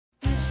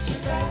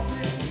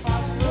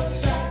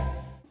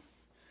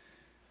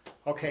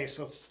Okay,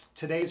 so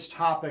today's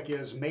topic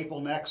is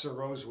maple necks or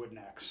rosewood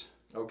necks.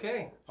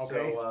 Okay.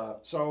 Okay.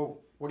 So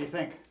what do you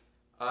think?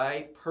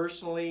 I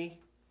personally,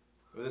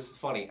 this is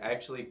funny. I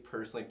actually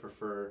personally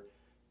prefer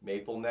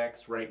maple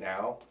necks right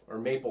now, or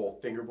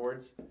maple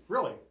fingerboards.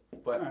 Really?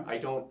 But I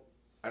don't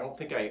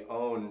think I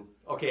own.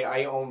 Okay,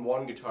 I own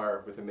one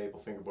guitar with a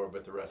maple fingerboard,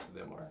 but the rest of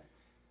them are.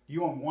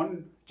 You own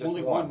one, Just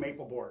only one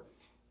maple board.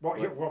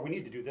 Well, we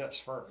need to do this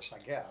first, I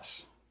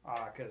guess,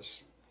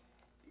 because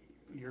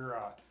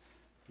you're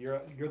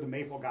the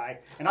maple guy,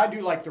 and I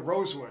do like the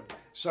rosewood.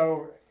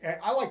 So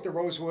I like the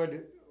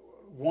rosewood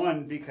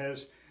one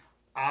because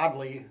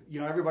oddly,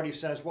 everybody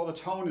says, well, the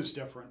tone is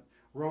different.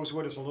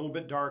 Rosewood is a little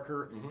bit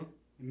darker. Mm-hmm.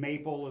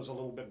 Maple is a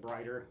little bit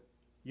brighter.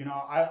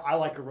 I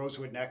like a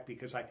rosewood neck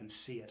because I can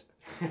see it.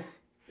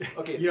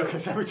 Okay,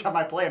 because every time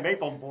I play a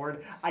maple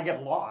board, I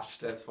get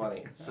lost. That's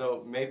funny.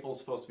 So maple's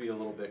supposed to be a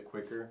little bit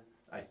quicker,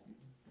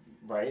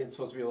 right? It's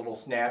supposed to be a little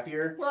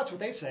snappier. Well, that's what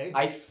they say.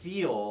 I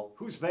feel.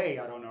 Who's they?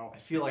 I don't know. I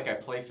feel like I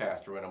play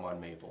faster when I'm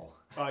on maple.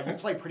 You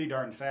play pretty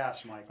darn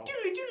fast, Michael.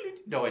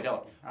 No, I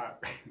don't.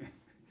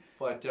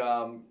 But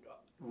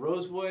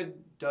rosewood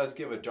does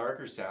give a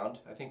darker sound.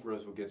 I think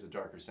rosewood gives a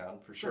darker sound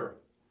for sure.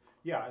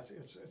 Yeah,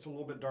 it's a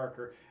little bit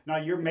darker. Now,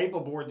 your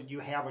maple board that you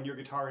have on your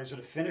guitar, is it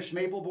a finished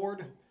maple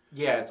board?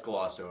 Yeah, it's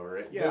glossed over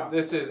it. Yeah.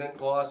 This isn't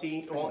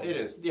glossy. Well, it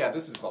is. Yeah,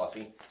 this is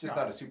glossy. Just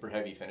not a super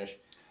heavy finish.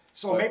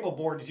 So a maple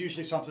board is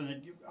usually something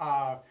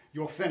that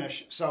you'll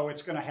finish, so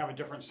it's going to have a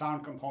different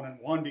sound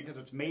component. One, because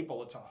it's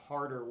maple, it's a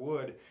harder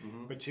wood,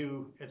 but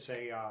two, it's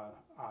a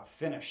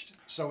finished,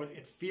 so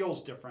it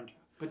feels different.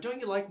 But don't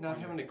you like not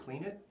having to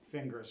clean it?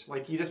 Fingers.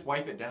 Like you just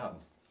wipe it down.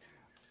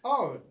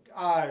 Oh,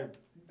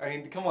 I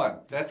mean, come on,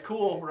 that's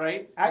cool,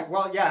 right?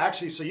 Well, yeah,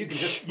 actually, so you can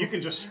just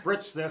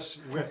spritz this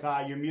with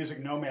your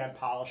Music Nomad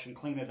polish and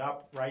clean it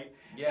up, right?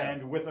 Yeah.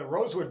 And with a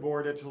rosewood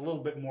board, it's a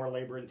little bit more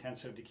labor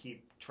intensive to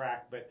keep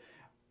track, but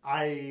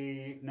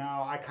I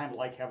kind of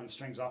like having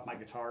strings off my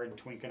guitar and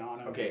twinking on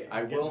them. Okay,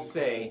 I will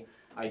say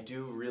I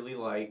do really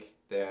like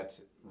that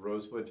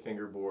rosewood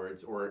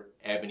fingerboards or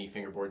ebony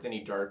fingerboards,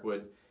 any dark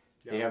wood,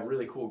 they have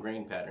really cool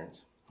grain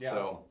patterns. Yeah.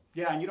 So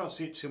yeah, and you don't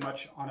see it too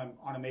much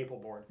on a maple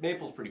board.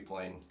 Maple's pretty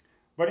plain.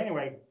 But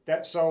anyway,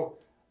 so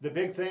the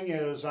big thing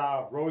is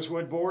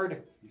rosewood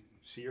board, you can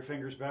see your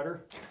fingers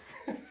better.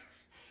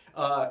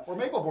 Or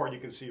maple board, you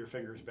can see your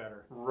fingers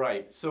better.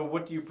 Right. So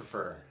what do you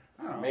prefer?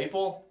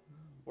 Maple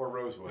or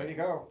rosewood? There you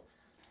go.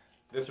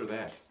 This or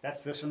that?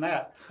 That's this and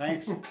that.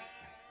 Thanks.